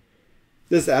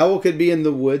 This owl could be in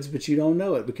the woods, but you don't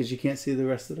know it because you can't see the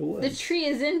rest of the woods. The tree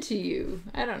is into you.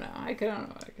 I don't know. I don't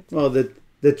know what I could say. Well,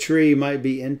 the tree might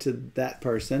be into that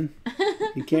person.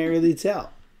 You can't really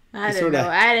tell. I didn't know.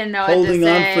 I didn't know holding what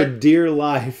to say. on for dear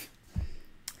life.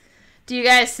 Do you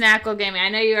guys snack while gaming? I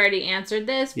know you already answered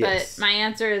this, yes. But my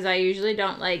answer is I usually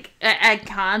don't like at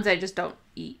cons. I just don't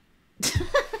eat.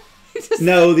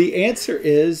 No, the answer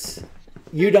is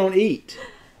you don't eat.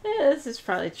 Yeah, this is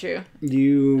probably true.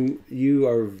 You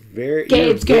are very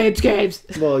Games.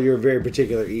 Well, you're a very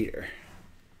particular eater.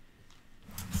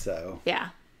 So yeah,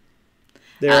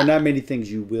 there are not many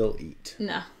things you will eat.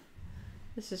 No,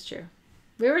 this is true.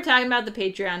 We were talking about the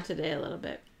Patreon today a little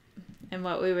bit and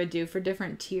what we would do for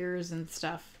different tiers and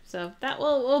stuff. So that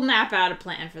we'll map out a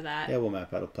plan for that. Yeah, we'll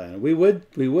map out a plan. We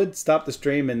would stop the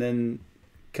stream and then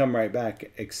come right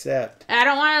back, except I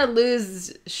don't want to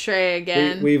lose Shrey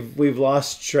again. We've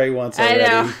lost Shrey once already.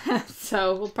 I know.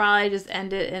 So we'll probably just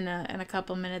end it in a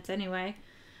couple minutes anyway.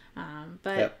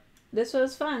 But yep. This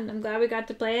was fun. I'm glad we got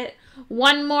to play it.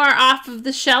 One more off of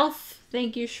the shelf.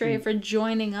 Thank you, Shrey, for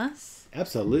joining us.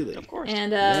 Absolutely. Of course.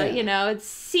 And you know, it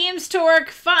seems to work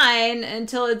fine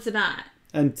until it's not.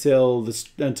 Until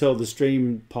the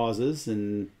stream pauses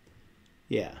and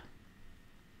yeah.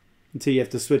 Until you have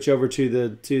to switch over to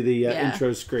the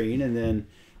intro screen, and then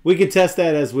we can test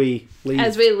that as we leave.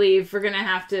 As we leave, we're gonna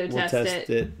have to test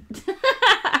it.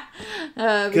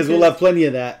 Because we'll have plenty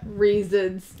of that.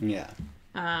 Reasons. Yeah.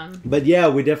 But yeah,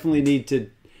 we definitely need to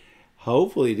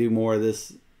hopefully do more of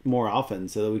this more often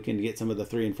so that we can get some of the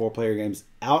 3 and 4 player games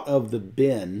out of the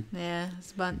bin. Yeah,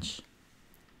 it's a bunch.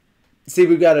 see,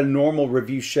 we've got a normal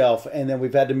review shelf, and then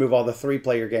we've had to move all the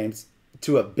 3-player games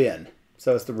to a bin.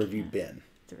 So it's the review bin.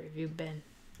 The review bin.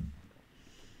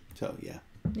 So, yeah.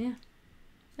 Yeah.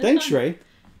 Thanks, Shrey.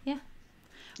 Yeah.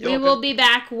 You're We welcome. will be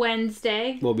back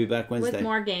Wednesday. We'll be back Wednesday. With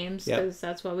more games, because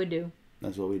that's what we do.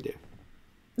 That's what we do.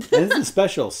 And this is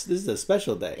special. This is a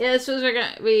special day. Yeah, this was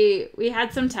we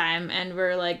had some time, and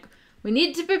we're like, we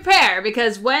need to prepare,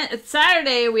 because when it's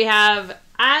Saturday, we have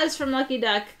Az from Lucky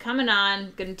Duck coming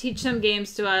on, going to teach some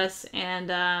games to us,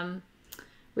 and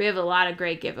we have a lot of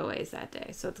great giveaways that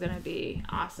day, so it's going to be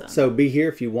awesome. So be here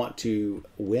if you want to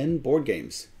win board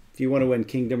games. If you want to win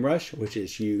Kingdom Rush, which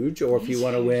is huge, or if you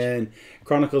want to win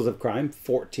Chronicles of Crime,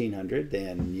 1400,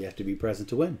 then you have to be present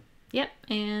to win. Yep,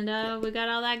 and we got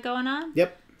all that going on.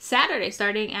 Yep. Saturday,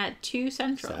 starting at 2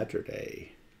 Central.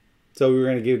 Saturday. So we're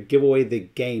going to give away the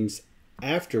games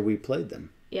after we played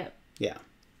them. Yep. Yeah.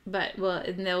 But,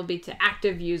 and they'll be to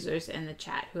active users in the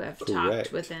chat who have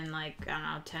talked within, like, I don't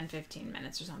know, 10, 15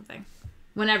 minutes or something.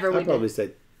 Whenever we I'd probably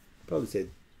say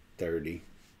 30.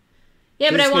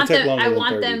 Yeah, but This I is want gonna take them. longer I than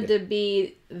want 30 them to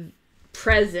be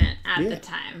present at the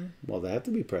time. Well, they have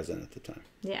to be present at the time.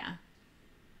 Yeah.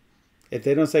 If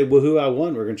they don't say, woohoo, I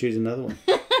won, we're going to choose another one.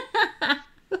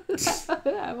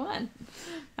 I won.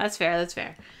 That's fair. That's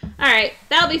fair. All right,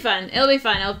 that'll be fun. It'll be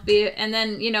fun. And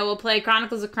then we'll play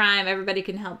Chronicles of Crime. Everybody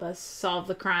can help us solve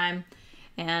the crime,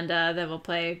 and then we'll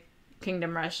play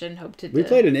Kingdom Rush and hope to. We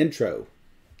played an intro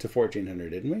to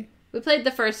 1400, didn't we? We played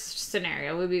the first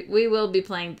scenario. We will be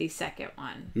playing the second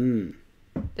one.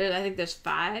 I think there's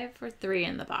 5 or 3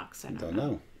 in the box. I don't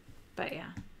know. But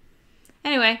yeah.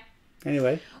 Anyway,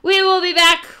 we will be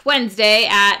back Wednesday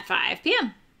at 5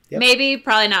 p.m. Yep. Maybe,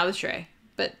 probably not with Shrey.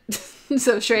 But,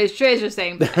 so Shrey's just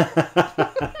saying bye.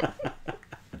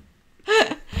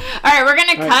 All right, we're going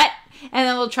to cut, and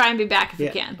then we'll try and be back if we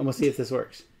can. And we'll see if this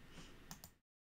works.